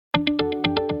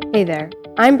Hey there,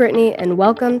 I'm Brittany, and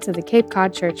welcome to the Cape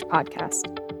Cod Church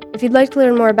podcast. If you'd like to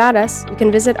learn more about us, you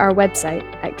can visit our website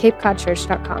at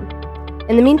capecodchurch.com.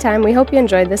 In the meantime, we hope you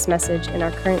enjoyed this message in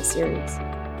our current series.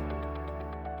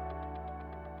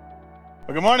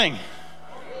 Well, good morning.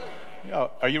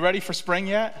 Are you ready for spring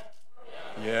yet?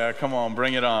 Yeah, come on,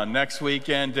 bring it on. Next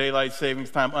weekend, daylight savings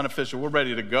time, unofficial. We're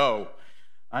ready to go.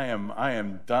 I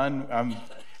am done.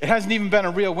 It hasn't even been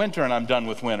a real winter, and I'm done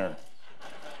with winter.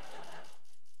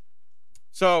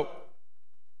 So,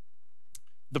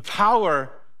 the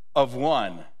power of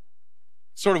one,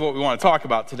 sort of what we want to talk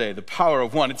about today, the power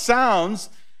of one.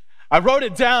 I wrote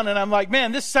it down and I'm like,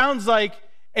 man, this sounds like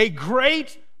a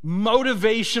great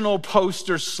motivational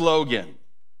poster slogan.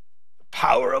 The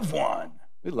power of one.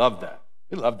 We love that.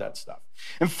 We love that stuff.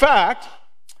 In fact,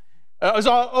 it was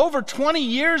over 20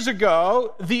 years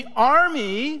ago, the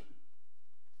Army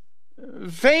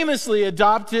famously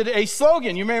adopted a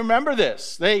slogan. You may remember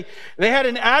this. They had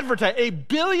a $1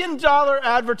 billion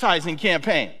advertising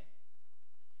campaign.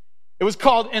 It was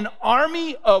called An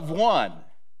Army of One.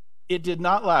 It did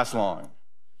not last long.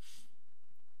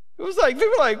 It was like,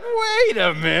 people were like, wait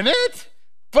a minute.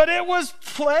 But it was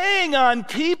playing on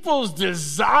people's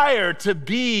desire to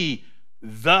be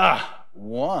the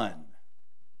one.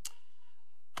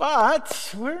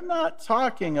 But we're not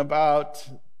talking about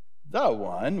the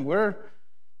one. We're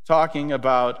talking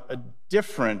about a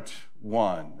different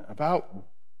one, about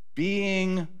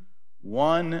being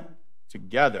one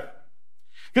together.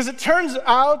 Because it turns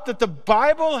out that the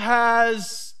Bible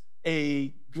has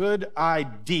a good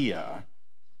idea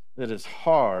that is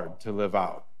hard to live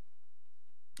out.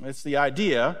 It's the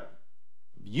idea of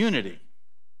unity.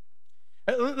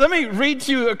 Let me read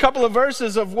to you a couple of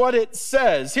verses of what it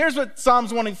says. Here's what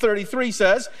Psalms 133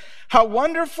 says. How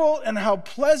wonderful and how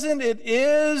pleasant it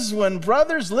is when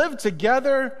brothers live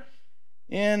together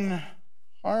in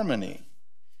harmony.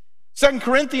 2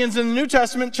 Corinthians in the New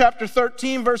Testament, chapter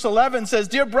 13, verse 11 says,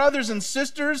 Dear brothers and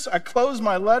sisters, I close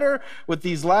my letter with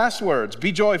these last words.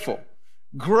 Be joyful,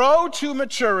 grow to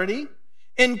maturity,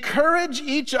 encourage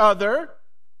each other,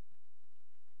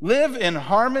 live in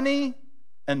harmony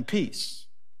and peace.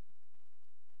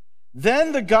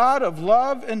 Then the God of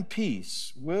love and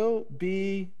peace will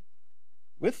be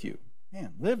with you.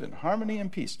 Man, live in harmony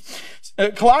and peace.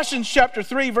 Colossians chapter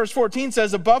 3, verse 14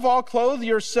 says, Above all, clothe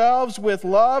yourselves with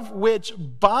love, which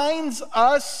binds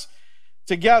us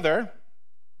together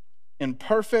in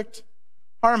perfect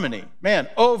harmony. Man,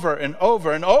 over and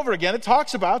over and over again, it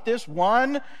talks about this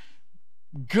one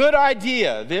good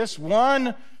idea, this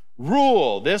one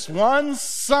rule, this one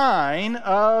sign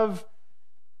of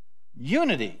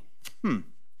unity.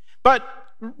 But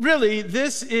really,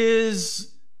 this is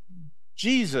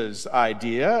Jesus'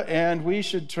 idea, and we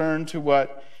should turn to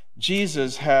what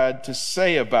Jesus had to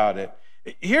say about it.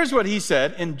 Here's what he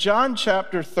said in John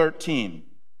chapter 13.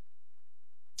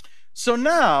 So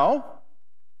now,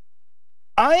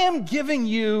 I am giving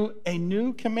you a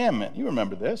new commandment. You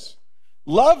remember this.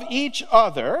 Love each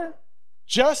other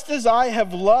just as I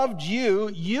have loved you.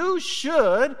 You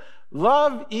should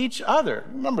love each other.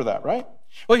 Remember that, right?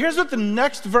 Well, here's what the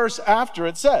next verse after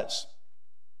it says.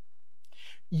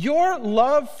 Your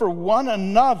love for one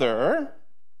another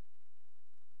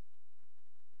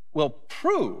will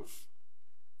prove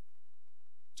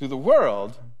to the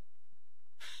world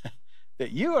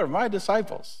that you are my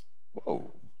disciples.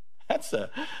 Whoa,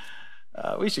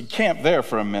 we should camp there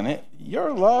for a minute.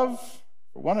 Your love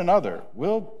for one another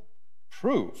will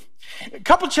prove. A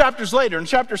couple chapters later, in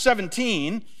chapter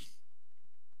 17,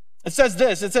 it says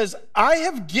this. It says, I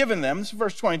have given them, this is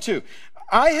verse 22,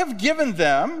 I have given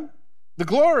them the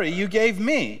glory you gave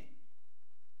me,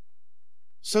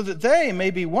 so that they may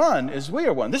be one as we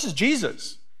are one. This is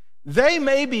Jesus. They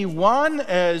may be one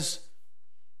as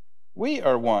we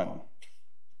are one.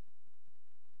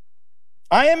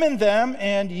 I am in them,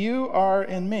 and you are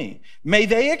in me. May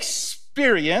they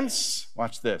experience,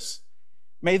 watch this,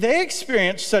 may they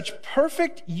experience such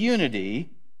perfect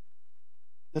unity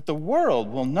that the world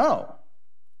will know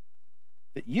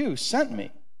that you sent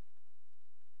me,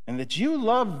 and that you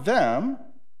love them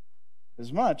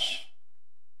as much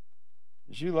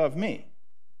as you love me.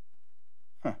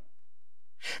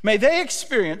 May they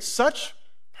experience such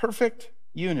perfect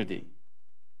unity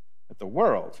that the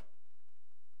world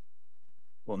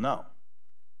will know.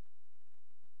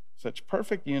 Such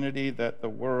perfect unity that the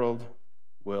world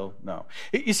will know.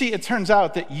 You see, it turns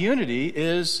out that unity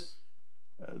is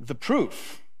the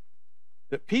proof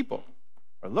that people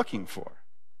are looking for.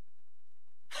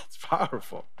 It's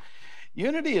powerful.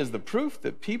 Unity is the proof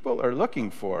that people are looking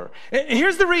for.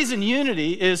 Here's the reason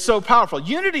unity is so powerful.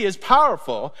 Unity is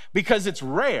powerful because it's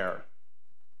rare.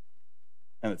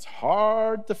 and it's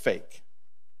hard to fake.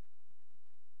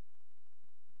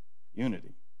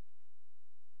 Unity.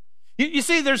 You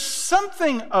see, there's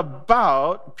something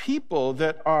about people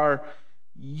that are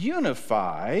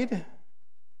unified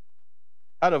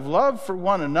out of love for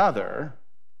one another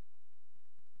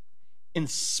in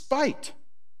spite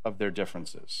of their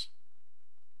differences.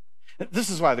 This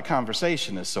is why the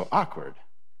conversation is so awkward.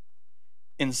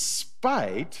 In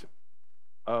spite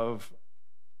of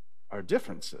our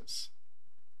differences.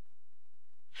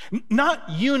 Not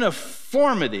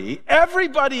uniformity.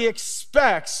 Everybody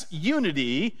expects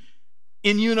unity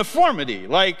in uniformity.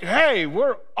 Like, hey,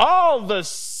 we're all the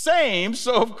same,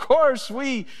 so of course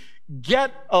we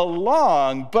get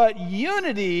along. But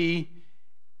unity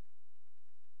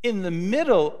in the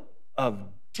middle of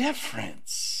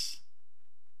difference,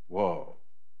 whoa.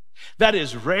 That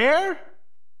is rare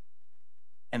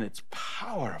and it's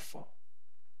powerful.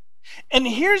 And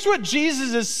here's what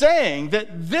Jesus is saying,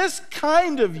 that this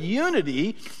kind of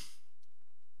unity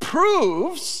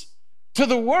proves to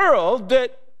the world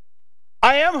that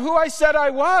I am who I said I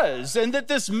was, and that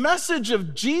this message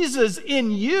of Jesus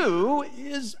in you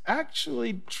is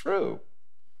actually true.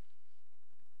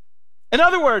 In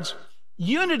other words,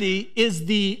 unity is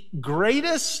the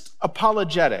greatest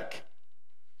apologetic.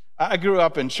 I grew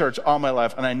up in church all my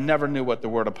life, and I never knew what the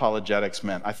word apologetics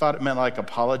meant. I thought it meant like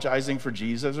apologizing for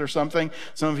Jesus or something.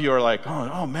 Some of you are like,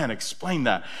 oh man, explain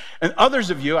that. And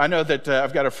others of you, I know that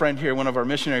I've got a friend here, one of our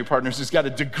missionary partners, who's got a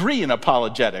degree in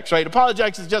apologetics, right?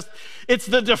 Apologetics is it's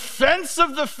the defense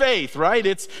of the faith, right?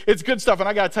 It's good stuff. And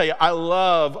I got to tell you, I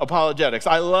love apologetics.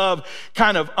 I love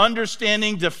kind of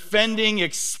understanding, defending,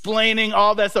 explaining,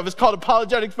 all that stuff. It's called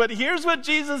apologetics. But here's what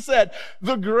Jesus said.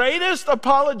 The greatest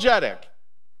apologetic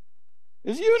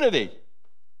is unity.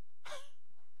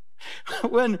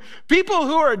 When people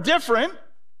who are different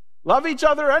love each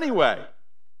other anyway,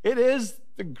 it is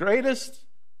the greatest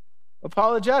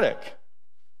apologetic.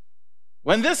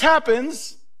 When this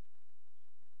happens,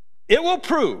 it will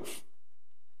prove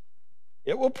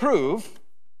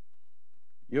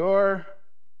your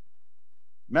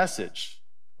message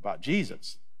about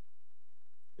Jesus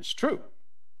is true.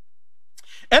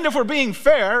 And if we're being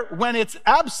fair, when it's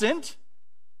absent,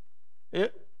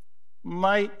 it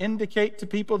might indicate to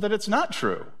people that it's not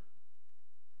true.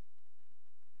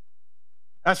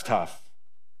 That's tough.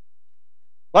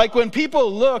 Like when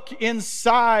people look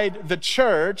inside the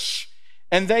church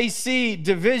and they see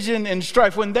division and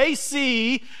strife, when they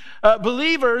see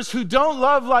believers who don't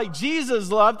love like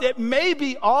Jesus loved, it may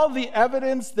be all the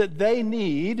evidence that they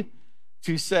need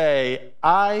to say,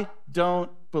 I don't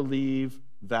believe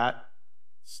that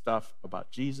stuff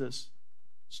about Jesus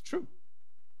is true.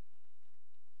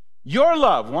 Your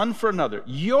love one for another,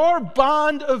 your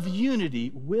bond of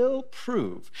unity will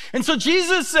prove. And so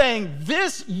Jesus is saying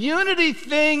this unity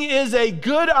thing is a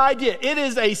good idea. It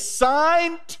is a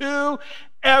sign to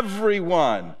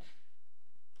everyone.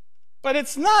 But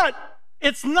it's not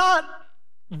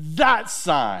that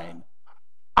sign.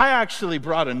 I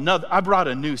brought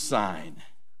a new sign.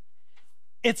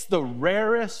 It's the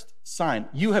rarest sign.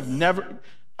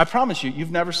 I promise you've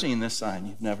never seen this sign.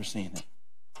 You've never seen it.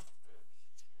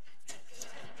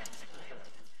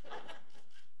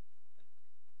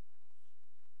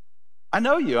 I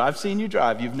know you. I've seen you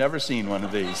drive. You've never seen one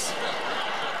of these.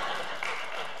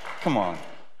 Come on. Am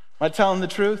I telling the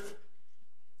truth?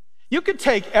 You could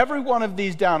take every one of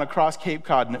these down across Cape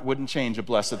Cod and it wouldn't change a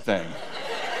blessed thing.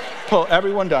 Pull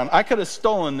everyone down. I could have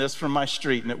stolen this from my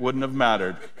street and it wouldn't have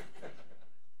mattered.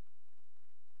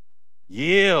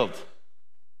 Yield.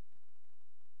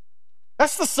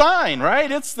 That's the sign,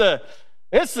 right? It's the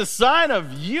sign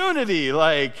of unity,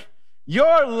 like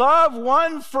your love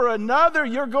one for another,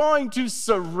 you're going to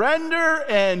surrender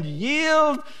and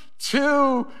yield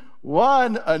to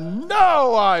one another.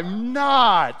 No, I'm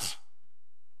not.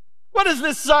 What does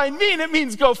this sign mean? It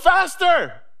means go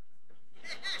faster.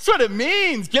 That's what it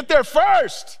means. Get there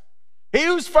first. He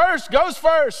who's first goes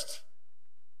first.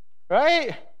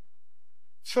 Right?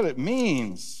 That's what it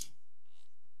means.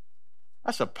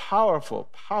 That's a powerful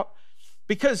power.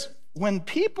 Because when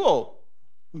people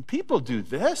do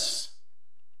this,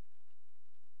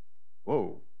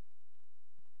 whoa.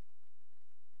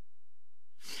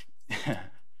 Did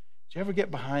you ever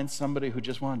get behind somebody who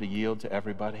just wanted to yield to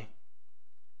everybody?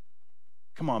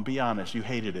 Come on, be honest. You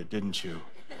hated it, didn't you?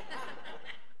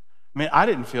 I mean, I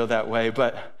didn't feel that way,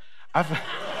 but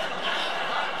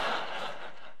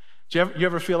Do you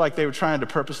ever feel like they were trying to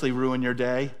purposely ruin your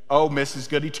day? Oh, Mrs.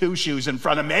 Goody Two-Shoes in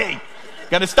front of me.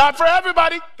 Got to stop for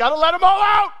everybody. Got to let them all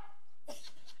out.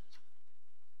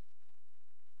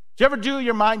 you ever do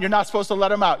your mind, you're not supposed to let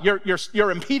them out?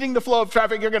 You're impeding the flow of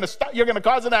traffic. You're going to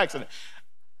cause an accident.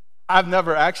 I've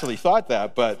never actually thought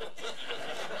that, but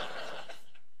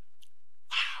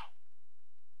wow.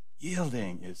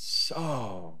 Yielding is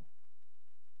so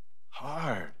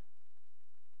hard.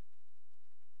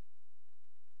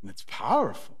 And it's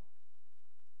powerful.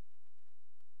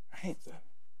 Right?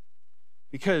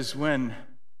 Because when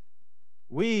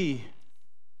we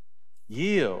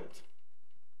yield,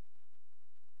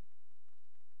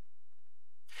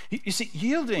 you see,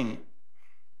 yielding,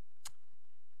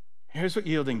 here's what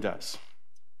yielding does.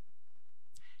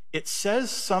 It says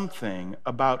something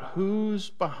about who's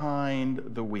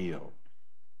behind the wheel.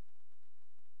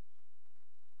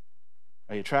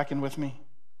 Are you tracking with me?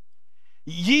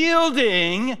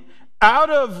 Yielding out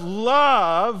of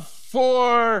love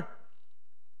for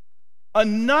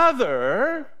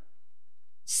another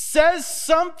says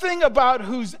something about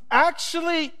who's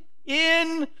actually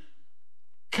in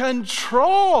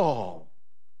control.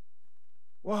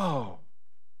 Whoa.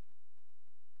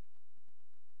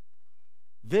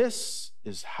 This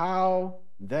is how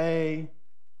they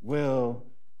will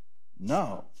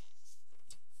know.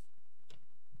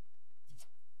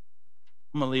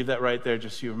 I'm going to leave that right there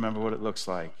just so you remember what it looks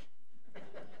like.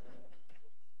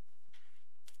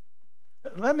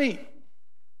 Let me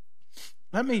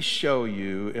show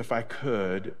you, if I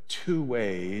could, 2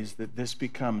 ways that this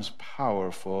becomes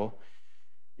powerful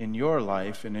in your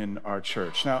life and in our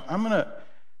church. Now,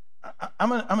 I'm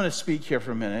gonna speak here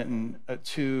for a minute and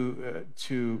to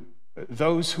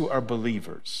those who are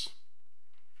believers.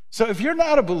 So, if you're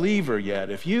not a believer yet,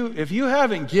 if you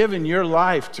haven't given your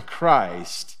life to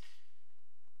Christ,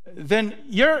 then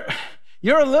you're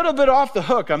a little bit off the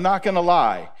hook. I'm not going to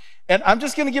lie. And I'm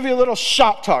just going to give you a little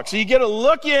shop talk. So you get a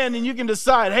look in and you can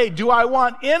decide, hey, do I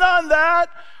want in on that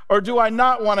or do I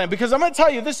not want in? Because I'm going to tell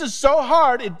you, this is so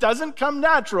hard. It doesn't come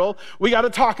natural. We got to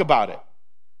talk about it.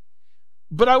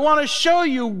 But I want to show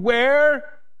you where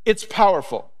it's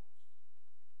powerful.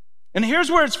 And here's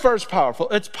where it's first powerful.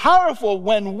 It's powerful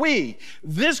when we,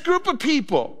 this group of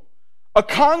people, a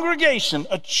congregation,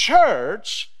 a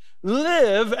church,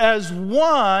 live as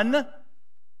one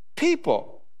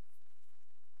people.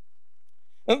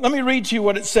 Let me read to you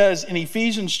what it says in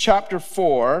Ephesians chapter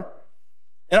 4.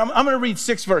 And I'm going to read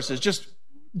 6 verses.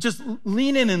 Just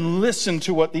lean in and listen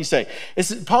to what these say.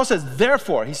 Paul says,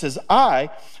 therefore, he says, I,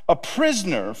 a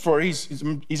prisoner, for he's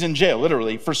in jail,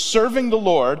 literally, for serving the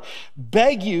Lord,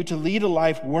 beg you to lead a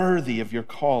life worthy of your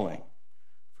calling.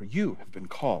 For you have been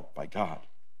called by God.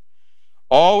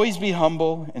 Always be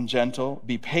humble and gentle.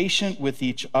 Be patient with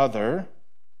each other,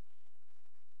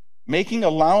 making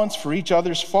allowance for each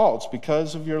other's faults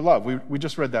because of your love. We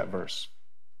just read that verse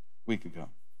a week ago.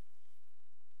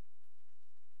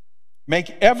 Make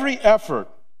every effort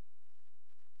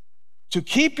to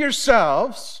keep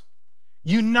yourselves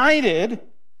united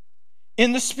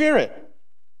in the Spirit,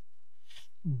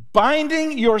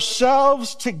 binding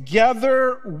yourselves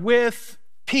together with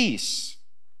peace.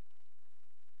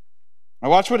 Now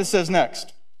watch what it says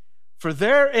next. For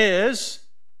there is,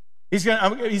 he's going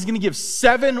to give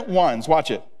 7 ones. Watch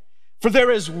it. For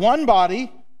there is one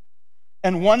body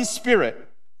and one Spirit,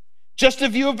 just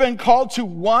as you have been called to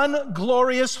one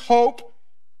glorious hope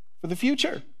for the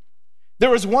future.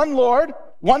 There is one Lord,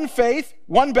 one faith,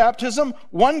 one baptism,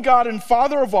 one God and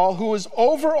Father of all, who is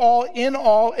over all, in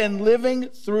all, and living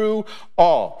through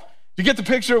all. You get the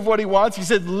picture of what he wants? He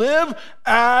said, live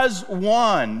as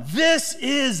one. This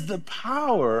is the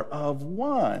power of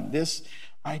one, this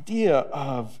idea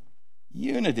of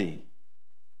unity.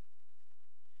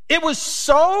 It was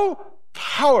so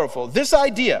powerful, this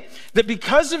idea, that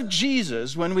because of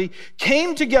Jesus, when we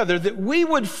came together, that we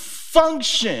would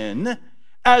function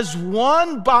as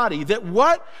one body, that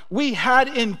what we had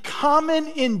in common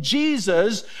in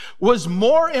Jesus was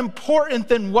more important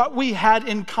than what we had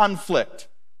in conflict.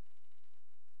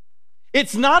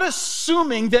 It's not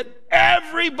assuming that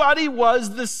everybody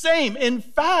was the same. In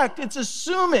fact, it's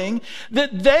assuming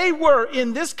that they were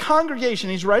in this congregation.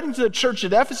 He's writing to the church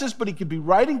at Ephesus, but he could be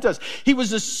writing to us. He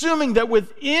was assuming that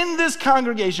within this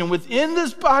congregation, within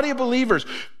this body of believers,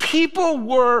 people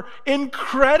were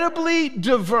incredibly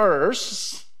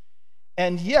diverse,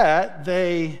 and yet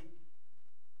they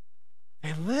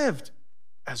lived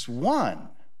as one.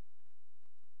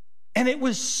 And it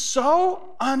was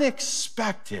so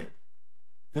unexpected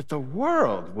that the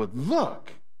world would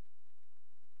look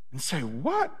and say,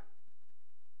 what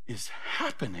is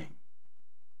happening?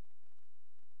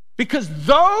 Because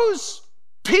those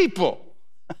people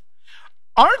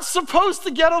aren't supposed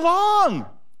to get along,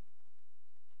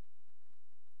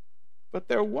 but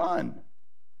they're one.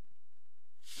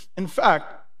 In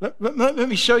fact, Let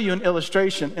me show you an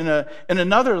illustration. In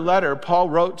another letter Paul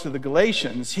wrote to the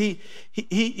Galatians, he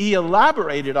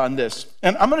elaborated on this.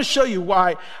 And I'm going to show you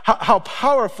how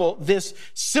powerful this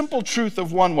simple truth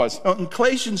of one was. In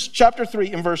Galatians chapter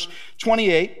 3 and verse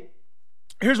 28,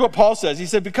 here's what Paul says. He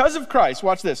said, because of Christ,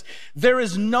 watch this, there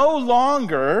is no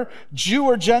longer Jew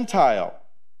or Gentile,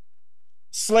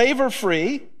 slave or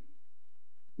free,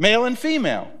 male and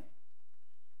female.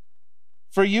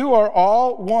 For you are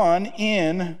all one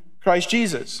in Christ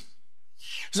Jesus.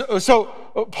 So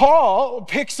Paul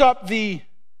picks up the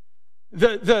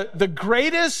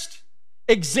greatest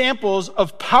examples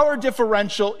of power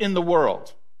differential in the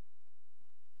world.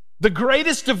 The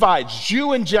greatest divides,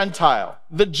 Jew and Gentile,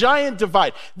 the giant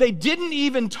divide. They didn't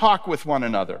even talk with one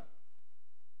another.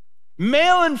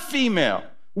 Male and female.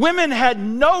 Women had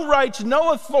no rights,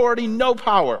 no authority, no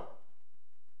power.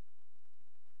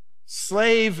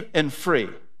 Slave and free.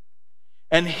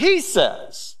 And he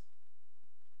says,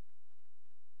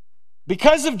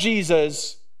 because of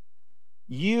Jesus,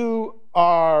 you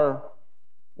are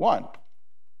one.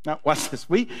 Now, watch this.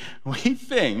 We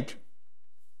think,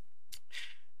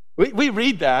 we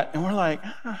read that and we're like,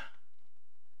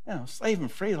 slave and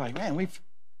free, like, man,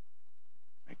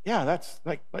 that's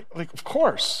like, of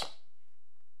course.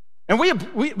 And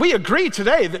we agree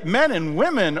today that men and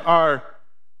women are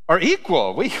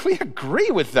equal. We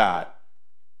agree with that.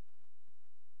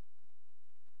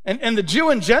 And the Jew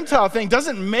and Gentile thing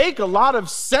doesn't make a lot of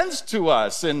sense to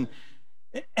us. And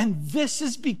this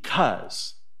is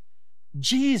because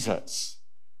Jesus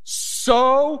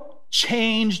so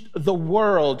changed the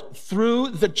world through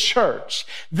the church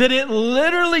that it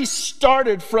literally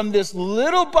started from this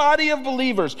little body of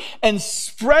believers and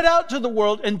spread out to the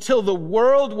world until the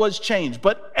world was changed.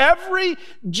 But every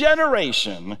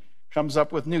generation comes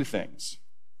up with new things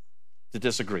to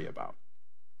disagree about.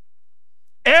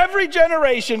 Every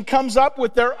generation comes up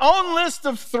with their own list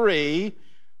of 3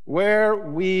 where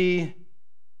we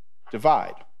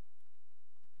divide.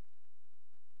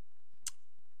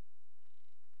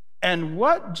 And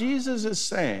what Jesus is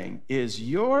saying is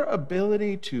your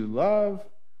ability to love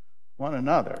one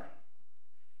another,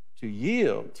 to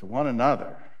yield to one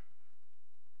another,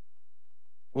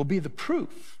 will be the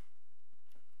proof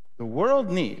the world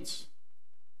needs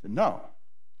to know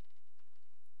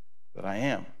that I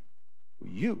am who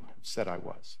you have said I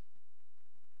was.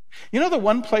 You know the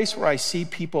one place where I see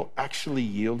people actually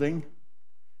yielding?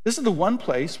 This is the one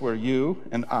place where you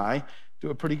and I do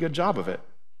a pretty good job of it.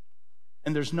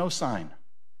 And there's no sign.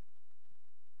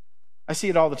 I see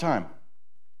it all the time.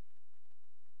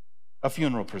 A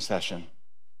funeral procession.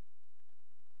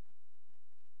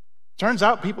 Turns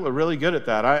out people are really good at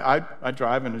that. I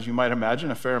drive, and as you might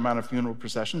imagine, a fair amount of funeral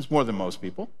processions, more than most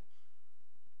people.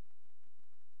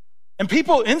 And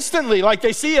people instantly, like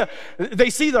they see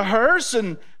the hearse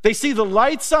and they see the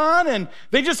lights on, and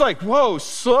they just like, whoa,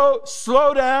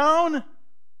 slow down,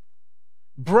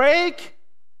 brake,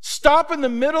 stop in the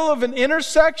middle of an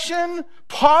intersection,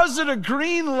 pause at a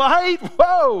green light,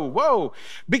 whoa.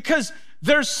 Because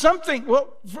there's something,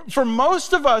 well, for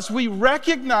most of us, we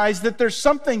recognize that there's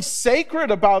something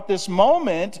sacred about this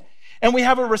moment, and we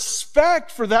have a respect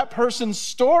for that person's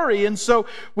story, and so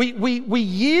we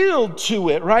yield to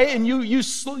it, right? And you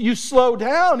slow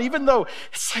down, even though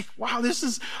it's like, wow, this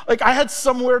is like I had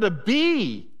somewhere to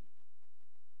be.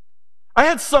 I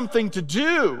had something to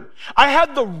do. I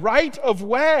had the right of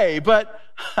way, but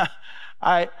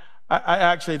I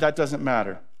actually, that doesn't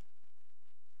matter.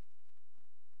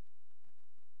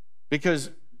 Because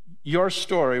your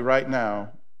story right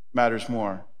now matters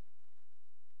more.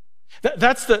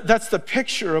 That's the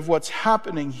picture of what's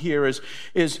happening here is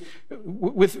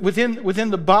within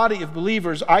the body of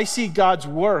believers. I see God's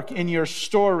work in your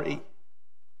story.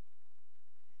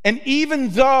 And even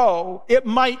though it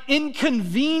might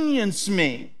inconvenience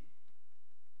me,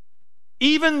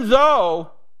 even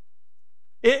though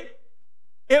it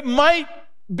might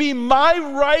be my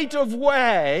right of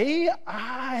way,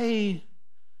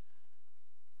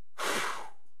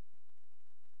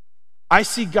 I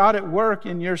see God at work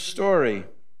in your story.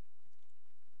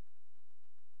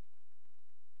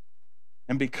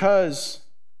 And because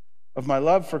of my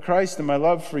love for Christ and my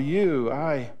love for you,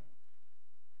 I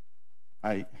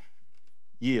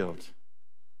yield.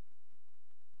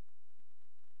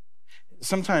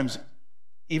 Sometimes,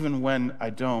 even when I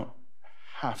don't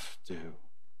have to.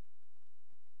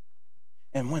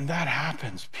 And when that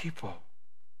happens, people,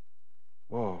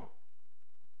 whoa,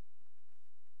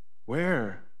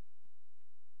 where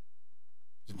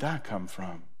did that come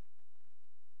from?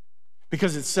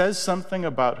 Because it says something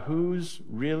about who's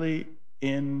really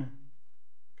in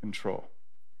control.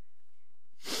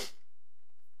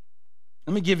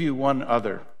 Let me give you one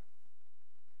other.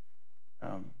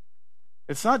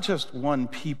 It's not just one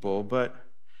people, but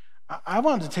I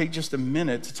wanted to take just a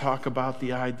minute to talk about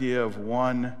the idea of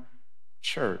one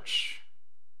church.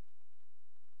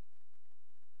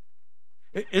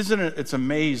 Isn't it? It's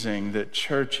amazing that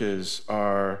churches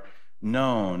are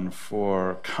known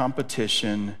for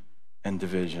competition and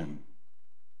division.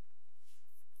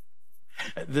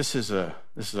 This is a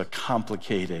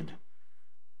complicated,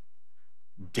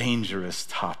 dangerous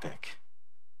topic,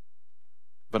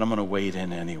 but I'm going to wade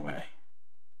in anyway.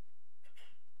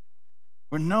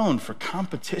 We're known for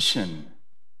competition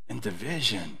and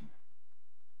division.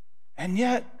 And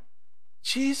yet,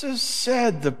 Jesus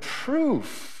said the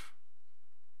proof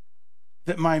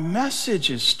that my message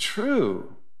is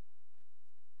true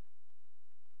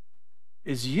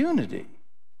is unity.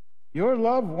 Your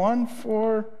love one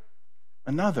for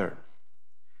another.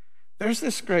 There's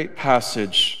this great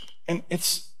passage, and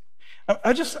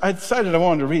I decided I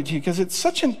wanted to read to you because it's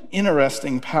such an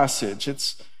interesting passage.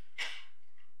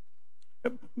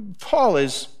 Paul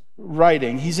is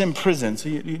writing, he's in prison, so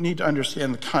you need to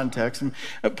understand the context. And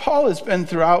Paul has been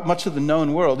throughout much of the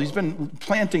known world. He's been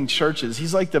planting churches.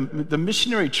 He's like the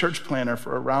missionary church planter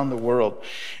for around the world.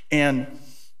 And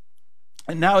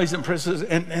now he's in prison,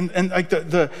 and like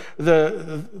the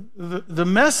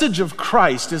message of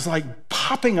Christ is like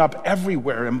popping up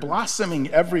everywhere and blossoming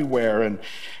everywhere, and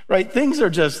right, things are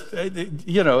just,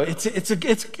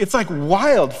 it's like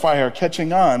wildfire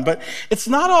catching on, but it's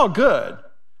not all good.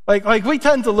 Like we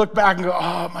tend to look back and go,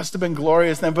 oh, it must have been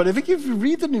glorious then. But if you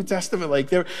read the New Testament, like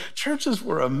their churches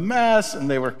were a mess, and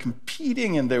they were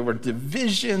competing, and there were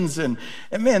divisions, and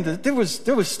man, there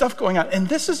was stuff going on. And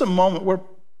this is a moment where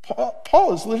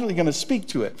Paul is literally going to speak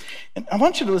to it. And I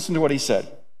want you to listen to what he said.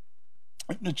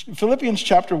 Philippians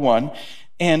chapter 1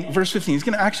 and verse 15. He's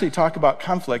going to actually talk about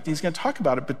conflict. He's going to talk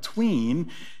about it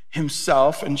between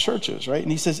himself and churches, right?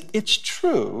 And he says, it's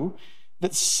true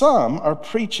that some are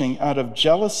preaching out of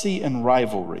jealousy and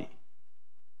rivalry,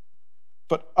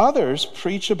 but others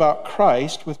preach about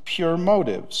Christ with pure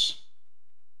motives.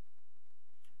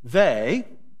 They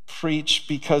preach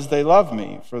because they love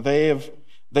me, for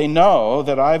they know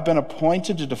that I've been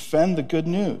appointed to defend the good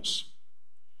news.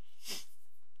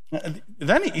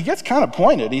 Then he gets kind of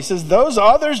pointed. He says, those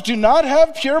others do not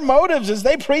have pure motives as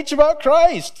they preach about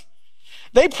Christ.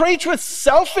 They preach with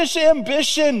selfish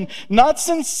ambition, not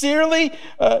sincerely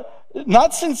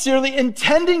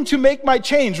intending to make my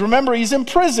change. Remember, he's in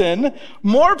prison,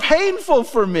 more painful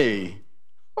for me.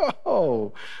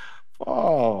 Oh,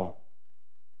 Paul.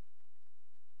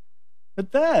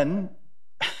 But then,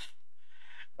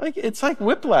 it's like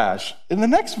whiplash. In the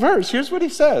next verse, here's what he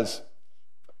says.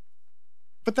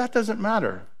 But that doesn't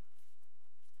matter.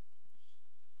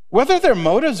 Whether their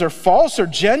motives are false or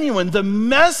genuine, the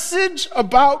message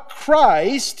about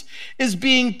Christ is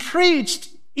being preached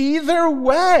either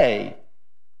way.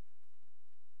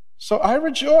 So I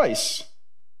rejoice,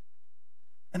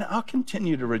 and I'll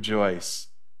continue to rejoice.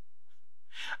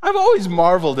 I've always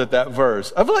marveled at that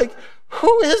verse. I'm like,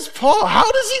 who is Paul?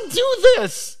 How does he do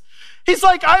this? He's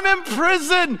like, I'm in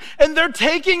prison, and they're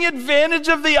taking advantage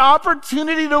of the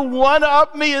opportunity to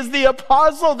one-up me as the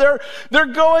apostle. They're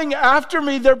going after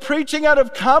me. They're preaching out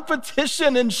of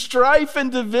competition and strife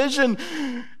and division.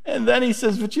 And then he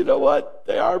says, but you know what?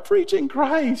 They are preaching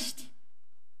Christ.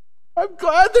 I'm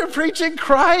glad they're preaching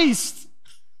Christ.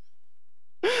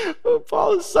 Oh,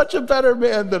 Paul is such a better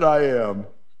man than I am.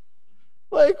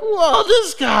 Like, whoa,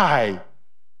 this guy.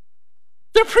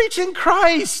 They're preaching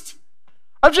Christ.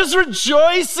 I'm just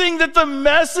rejoicing that the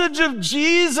message of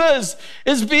Jesus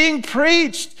is being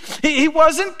preached. He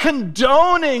wasn't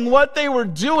condoning what they were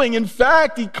doing. In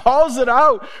fact, he calls it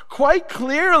out quite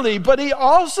clearly, but he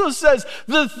also says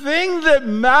the thing that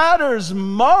matters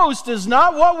most is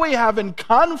not what we have in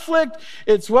conflict,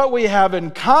 it's what we have in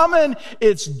common.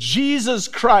 It's Jesus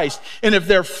Christ. And if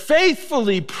they're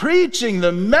faithfully preaching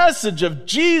the message of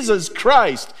Jesus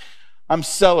Christ, I'm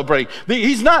celebrating.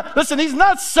 He's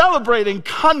not celebrating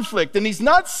conflict, and he's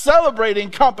not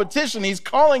celebrating competition. He's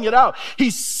calling it out.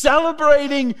 He's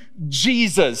celebrating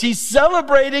Jesus. He's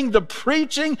celebrating the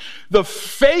preaching, the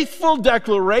faithful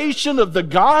declaration of the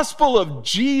gospel of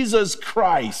Jesus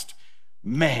Christ.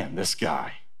 Man, this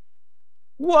guy.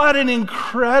 What an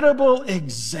incredible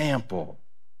example.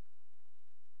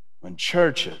 When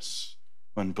churches,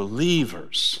 when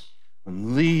believers,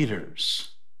 when leaders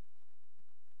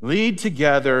lead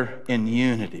together in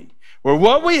unity, where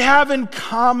what we have in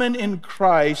common in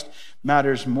Christ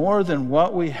matters more than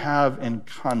what we have in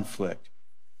conflict.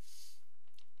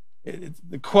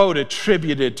 The quote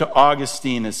attributed to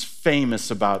Augustine is famous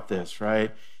about this,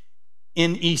 right?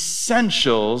 In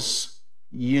essentials,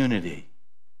 unity.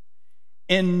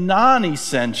 In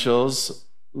non-essentials,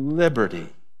 liberty.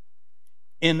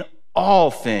 In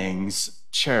all things,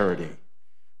 charity.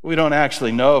 We don't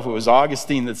actually know if it was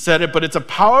Augustine that said it, but it's a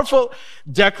powerful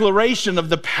declaration of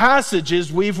the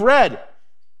passages we've read.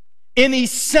 In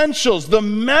essentials, the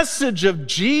message of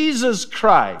Jesus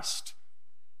Christ,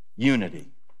 unity.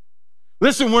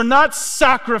 Listen, we're not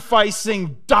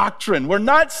sacrificing doctrine. We're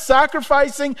not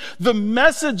sacrificing the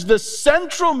message, the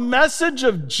central message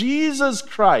of Jesus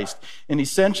Christ. In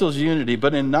essentials, unity.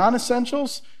 But in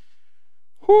non-essentials,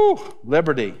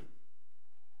 liberty.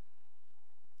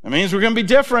 That means we're going to be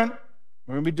different.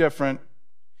 We're going to be different.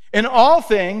 In all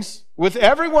things, with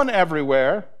everyone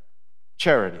everywhere,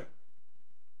 charity.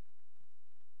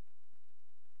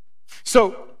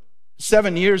 So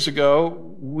 7 years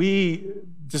ago, we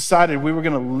decided we were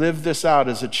going to live this out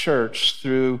as a church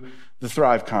through the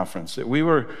Thrive Conference. We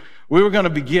were going to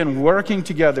begin working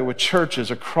together with churches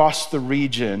across the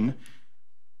region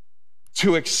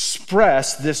to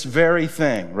express this very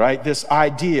thing, right? This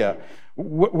idea.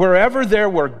 Wherever there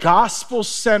were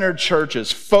gospel-centered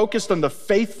churches focused on the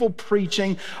faithful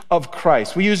preaching of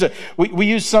Christ. We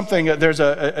use something, there's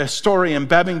a historian,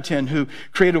 Bebbington, who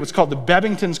created what's called the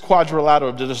Bebbington's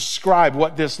Quadrilateral to describe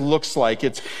what this looks like.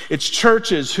 It's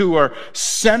churches who are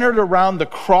centered around the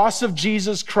cross of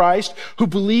Jesus Christ, who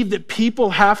believe that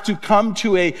people have to come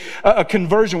to a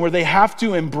conversion where they have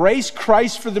to embrace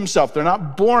Christ for themselves. They're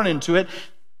not born into it.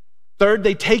 Third,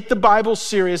 they take the Bible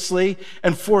seriously.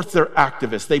 And fourth, they're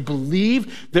activists. They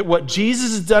believe that what Jesus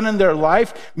has done in their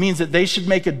life means that they should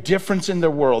make a difference in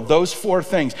their world. Those four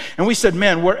things. And we said,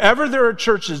 man, wherever there are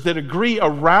churches that agree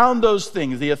around those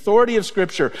things, the authority of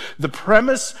Scripture, the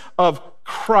premise of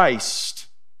Christ,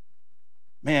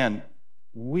 man,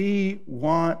 we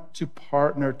want to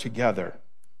partner together.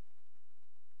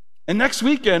 And next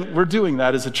weekend, we're doing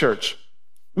that as a church.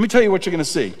 Let me tell you what you're going to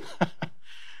see.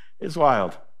 It's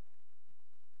wild.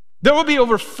 There will be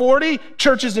over 40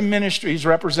 churches and ministries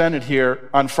represented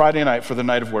here on Friday night for the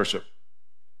night of worship.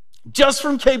 Just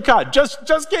from Cape Cod,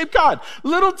 just Cape Cod,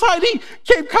 little tiny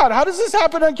Cape Cod. How does this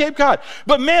happen on Cape Cod?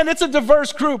 But man, it's a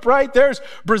diverse group, right? There's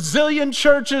Brazilian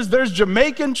churches, there's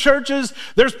Jamaican churches,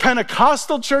 there's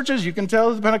Pentecostal churches. You can tell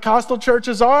who the Pentecostal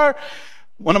churches are.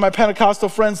 One of my Pentecostal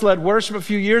friends led worship a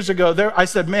few years ago. I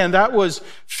said, man, that was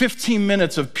 15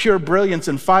 minutes of pure brilliance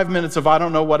and 5 minutes of I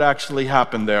don't know what actually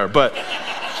happened there. But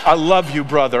I love you,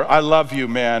 brother. I love you,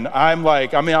 man. I'm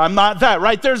not that,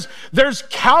 right? There's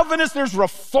Calvinists, there's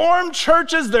Reformed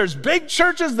churches, there's big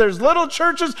churches, there's little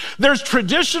churches, there's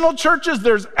traditional churches,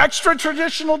 there's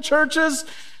extra-traditional churches,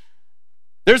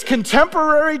 there's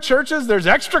contemporary churches, there's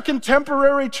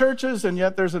extra-contemporary churches, and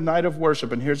yet there's a night of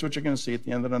worship. And here's what you're going to see at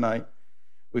the end of the night.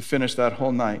 We finish that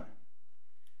whole night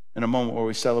in a moment where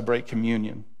we celebrate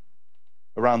communion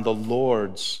around the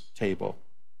Lord's table.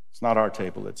 It's not our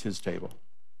table, it's his table.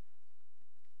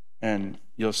 And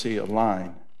you'll see a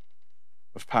line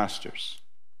of pastors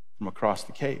from across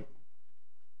the Cape.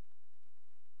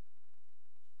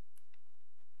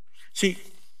 See,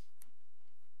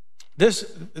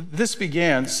 this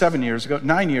began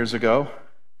 9 years ago.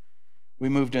 We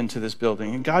moved into this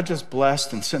building, and God just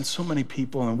blessed and sent so many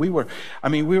people, and we're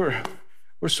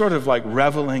sort of like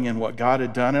reveling in what God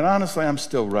had done, and honestly, I'm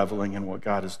still reveling in what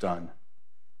God has done.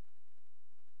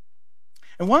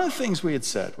 And one of the things we had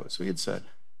said,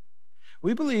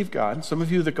 we believe God. Some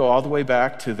of you that go all the way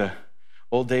back to the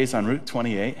old days on Route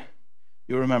 28,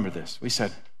 you'll remember this. We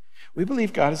said, we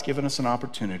believe God has given us an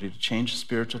opportunity to change the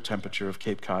spiritual temperature of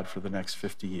Cape Cod for the next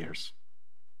 50 years.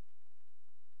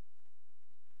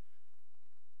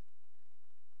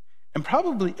 And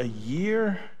probably a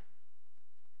year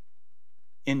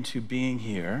into being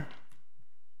here,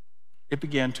 it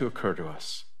began to occur to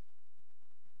us.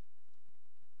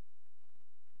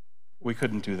 We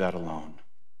couldn't do that alone.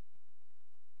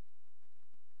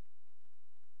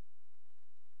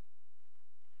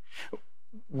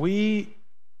 We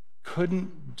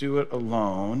couldn't do it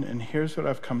alone, and here's what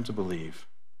I've come to believe.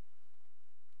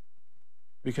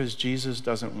 Because Jesus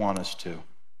doesn't want us to.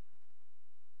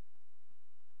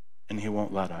 And he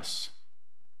won't let us.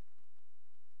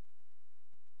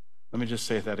 Let me just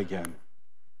say that again.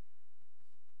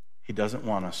 He doesn't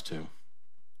want us to,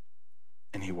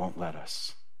 and he won't let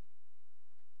us.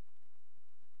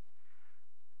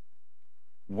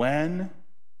 When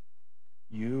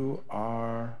you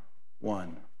are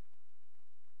one,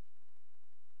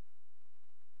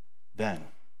 then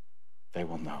they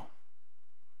will know.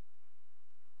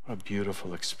 What a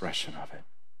beautiful expression of it.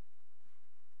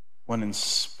 When in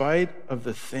spite of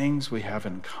the things we have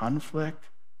in conflict,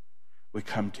 we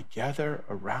come together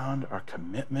around our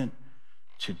commitment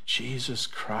to Jesus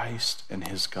Christ and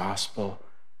his gospel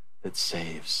that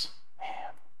saves.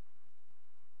 Man,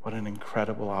 what an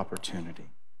incredible opportunity.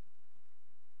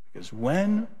 Because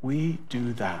when we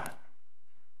do that,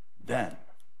 then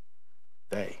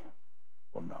they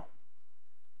will know.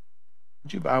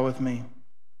 Would you bow with me?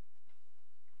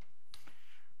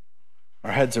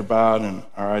 Our heads are bowed and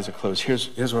our eyes are closed.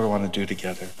 Here's what I want to do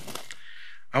together.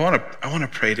 I want to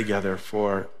pray together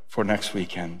for next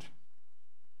weekend.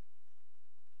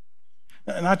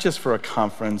 Not just for a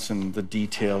conference and the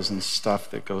details and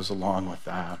stuff that goes along with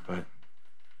that, but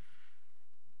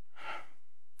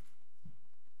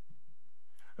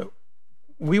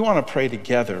we want to pray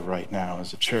together right now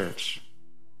as a church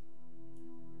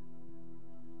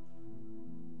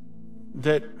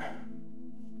that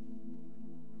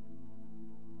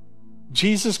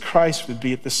Jesus Christ would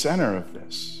be at the center of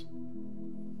this.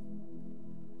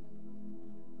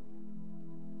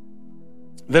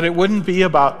 That it wouldn't be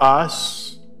about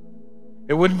us.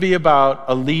 It wouldn't be about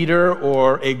a leader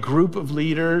or a group of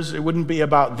leaders. It wouldn't be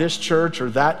about this church or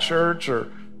that church,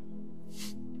 or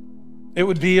it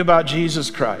would be about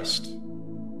Jesus Christ.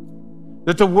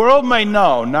 That the world might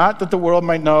know, not that the world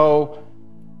might know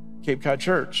Cape Cod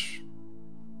Church.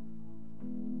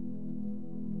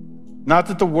 Not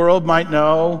that the world might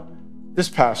know this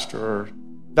pastor or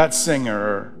that singer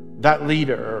or that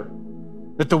leader.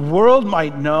 That the world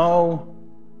might know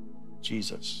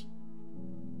Jesus.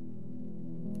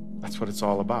 That's what it's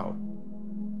all about.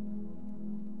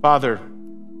 Father,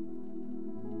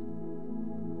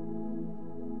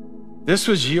 this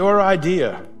was your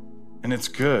idea, and it's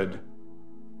good.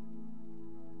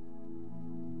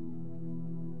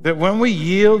 That when we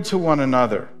yield to one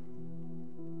another,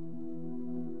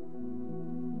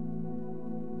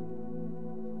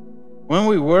 when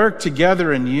we work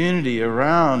together in unity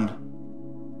around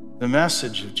the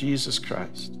message of Jesus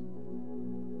Christ, the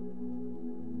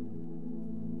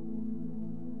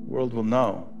world will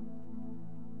know.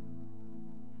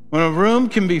 When a room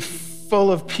can be full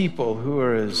of people who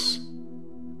are as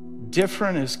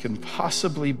different as can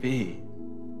possibly be,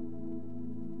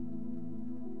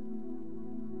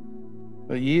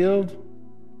 but yield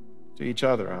to each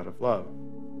other out of love,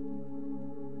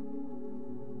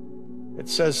 it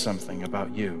says something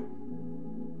about you.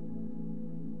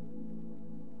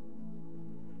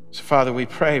 So, Father, we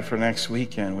pray for next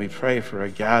weekend. We pray for a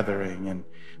gathering, and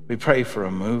we pray for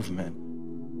a movement.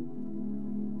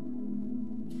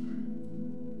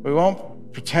 We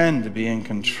won't pretend to be in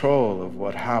control of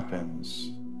what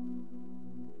happens.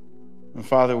 And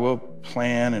Father, we'll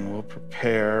plan and we'll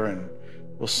prepare and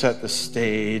we'll set the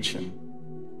stage, and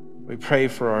we pray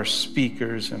for our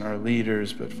speakers and our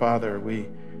leaders. But Father, we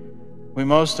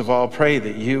most of all pray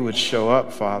that you would show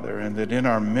up, Father, and that in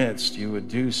our midst you would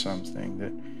do something,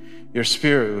 that your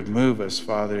Spirit would move us,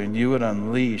 Father, and you would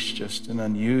unleash just an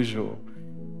unusual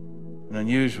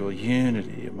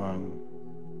unity among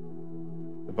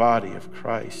the body of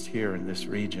Christ here in this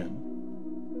region,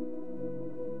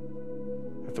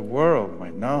 that the world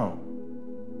might know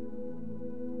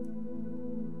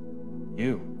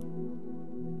you.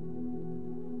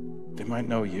 They might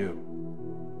know you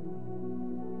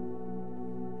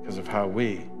because of how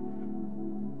we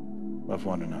love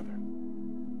one another.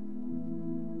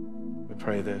 We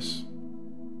pray this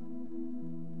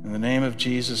in the name of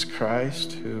Jesus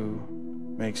Christ, who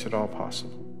makes it all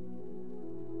possible.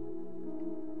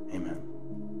 Amen.